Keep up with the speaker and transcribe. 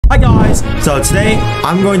Hi guys! So today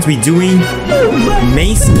I'm going to be doing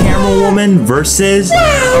Mace Camerawoman versus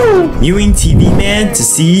Mewing TV Man to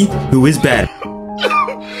see who is better.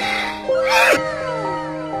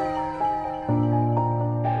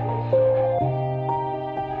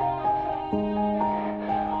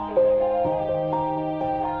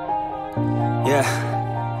 Yeah.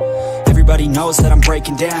 Everybody knows that I'm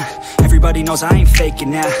breaking down. Everybody knows I ain't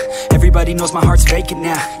faking now. Everybody knows my heart's vacant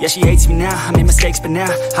now. Yeah, she hates me now, I made mistakes but now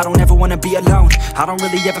I don't ever wanna be alone. I don't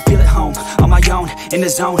really ever feel at home. On my own, in the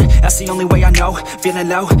zone, that's the only way I know. Feeling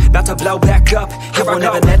low, about to blow back up. Here I won't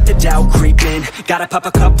ever let the doubt creep in. Gotta pop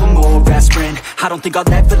a couple more aspirin. I don't think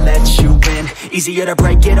I'll ever let you in. Easier to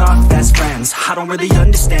break it off as friends. I don't really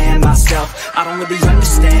understand myself. I don't really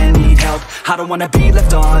understand, need help. I don't wanna be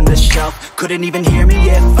left on the shelf. Couldn't even hear me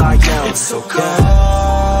if I yelled. It's so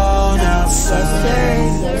cold outside.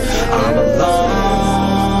 I'm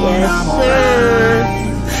alone, I'm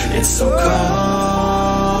alright. It's so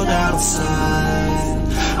cold outside.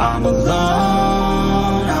 I'm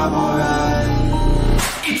alone, I'm alright.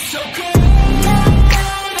 It's so cold.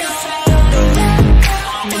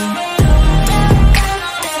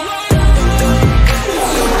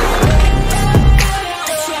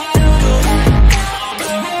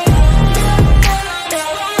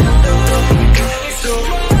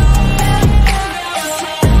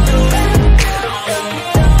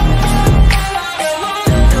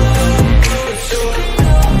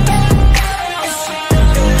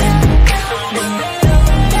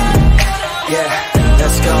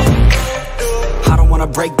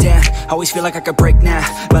 Break down, always feel like I could break now,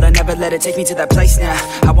 but I never let it take me to that place now.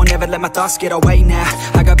 I won't ever let my thoughts get away now.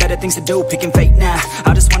 I got better things to do, picking fate now.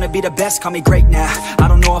 I just wanna be the best, call me great now. I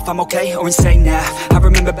don't know if I'm okay or insane now. I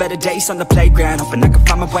remember better days on the playground, hoping I can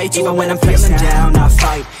find my way to even when I'm feeling down, I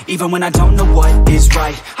fight. Even when I don't know what is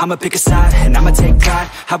right, I'ma pick a side and I'ma take pride.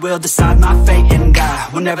 I will decide my fate and I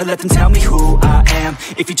will never let them tell me who I am.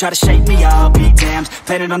 If you try to shake me, I'll be damned.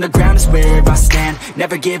 Planet on the ground is where I stand.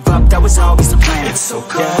 Never give up, that was always the plan. It's so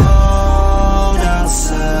cold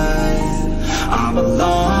outside. I'm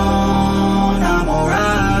alone, I'm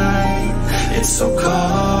alright. It's so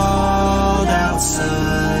cold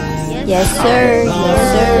outside. Yes sir, yes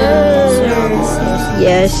sir,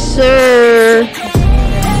 yes sir.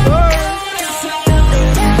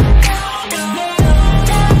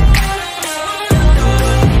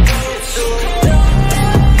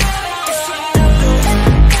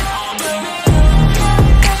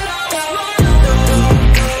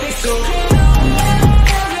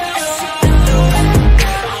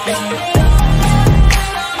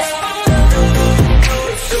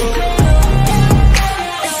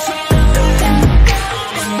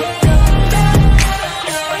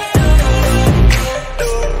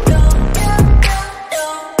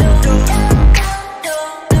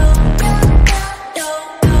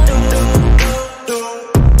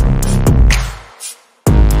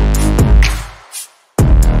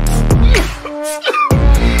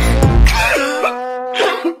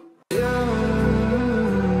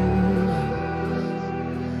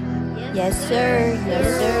 Yes sir, yes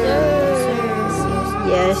sir,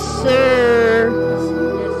 yes sir.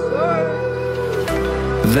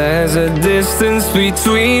 There's a distance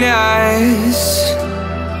between us.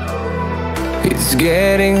 It's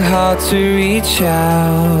getting hard to reach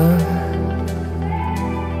out.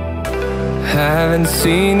 Haven't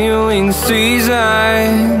seen you in seasons,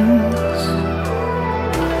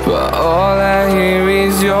 but all I hear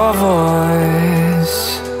is your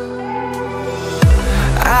voice.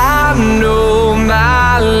 I know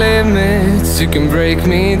my limits, you can break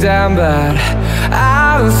me down, but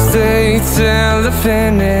I'll stay till the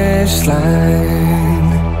finish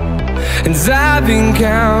line. And I've been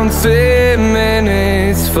counting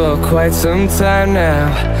minutes for quite some time now,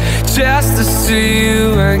 just to see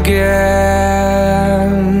you again.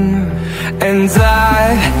 And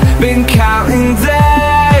I've been counting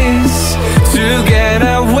days to get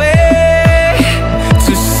away,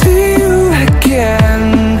 to see you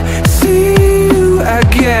again, see you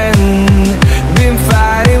again. Been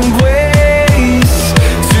fighting ways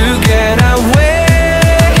to get away,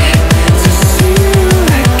 to see you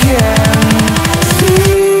again, see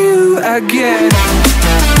you again.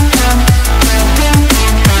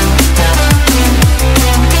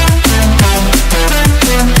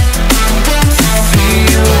 See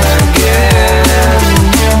you again.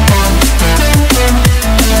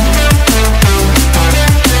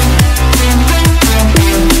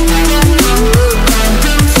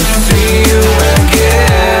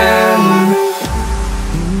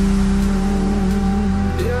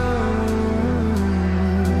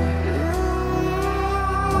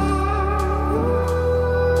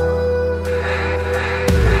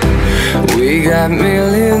 We got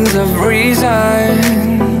millions of reasons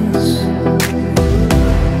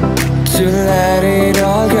to let it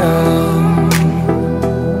all go.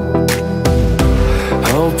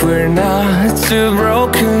 Hope we're not too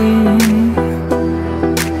broken.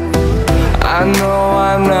 I know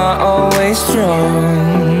I'm not always strong,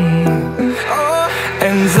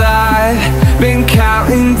 and I've been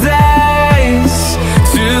counting days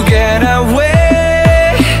to get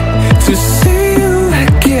away, to see you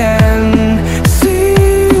again, see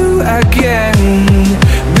you again.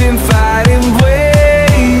 Been fighting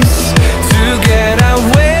ways to get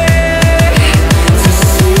away, to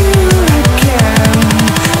see you again.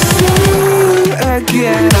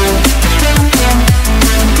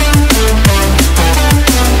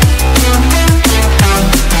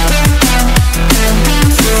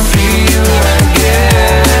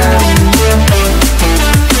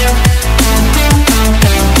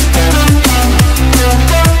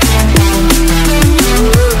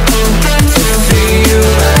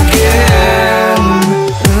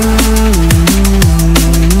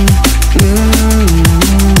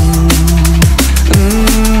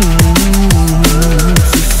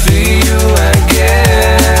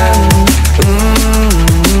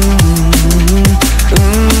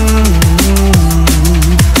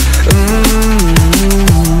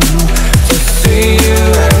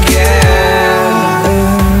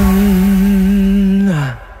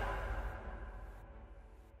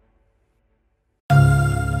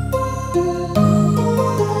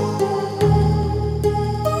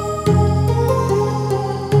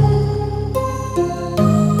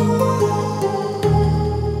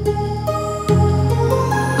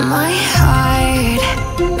 My heart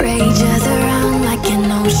rages around like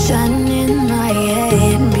an ocean in my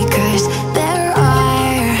head, because there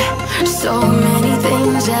are so many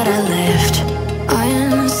things that I left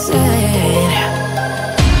unsaid.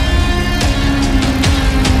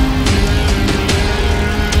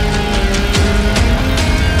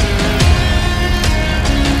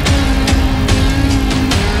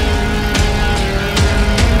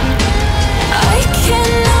 I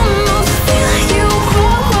can almost feel you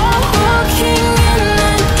walking in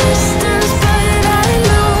the distance, but I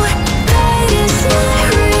know that it's not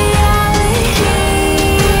reality.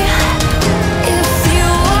 If you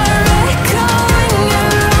are echoing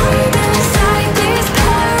around inside these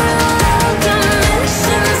parallel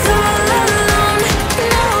dimensions all alone,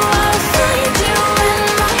 know I'll find you in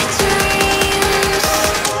my dreams.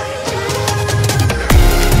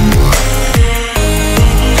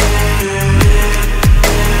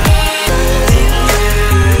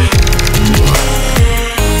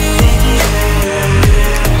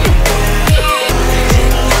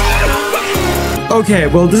 Okay,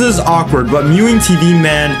 well this is awkward, but Mewing TV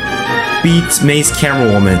man beats Mace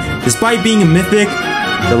Camerawoman. Despite being a mythic,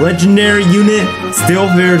 the legendary unit still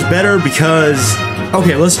fares better because,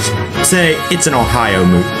 okay, let's say it's an Ohio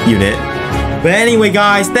unit. But anyway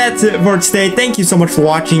guys, that's it for today. Thank you so much for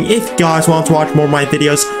watching. If you guys want to watch more of my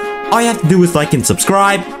videos, all you have to do is like and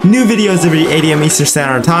subscribe. New videos every 8 AM Eastern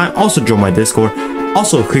Standard Time. Also join my Discord.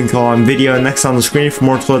 Also click on video next on the screen for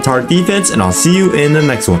more toilet defense, and I'll see you in the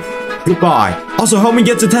next one. Goodbye. Also help me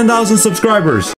get to 10,000 subscribers.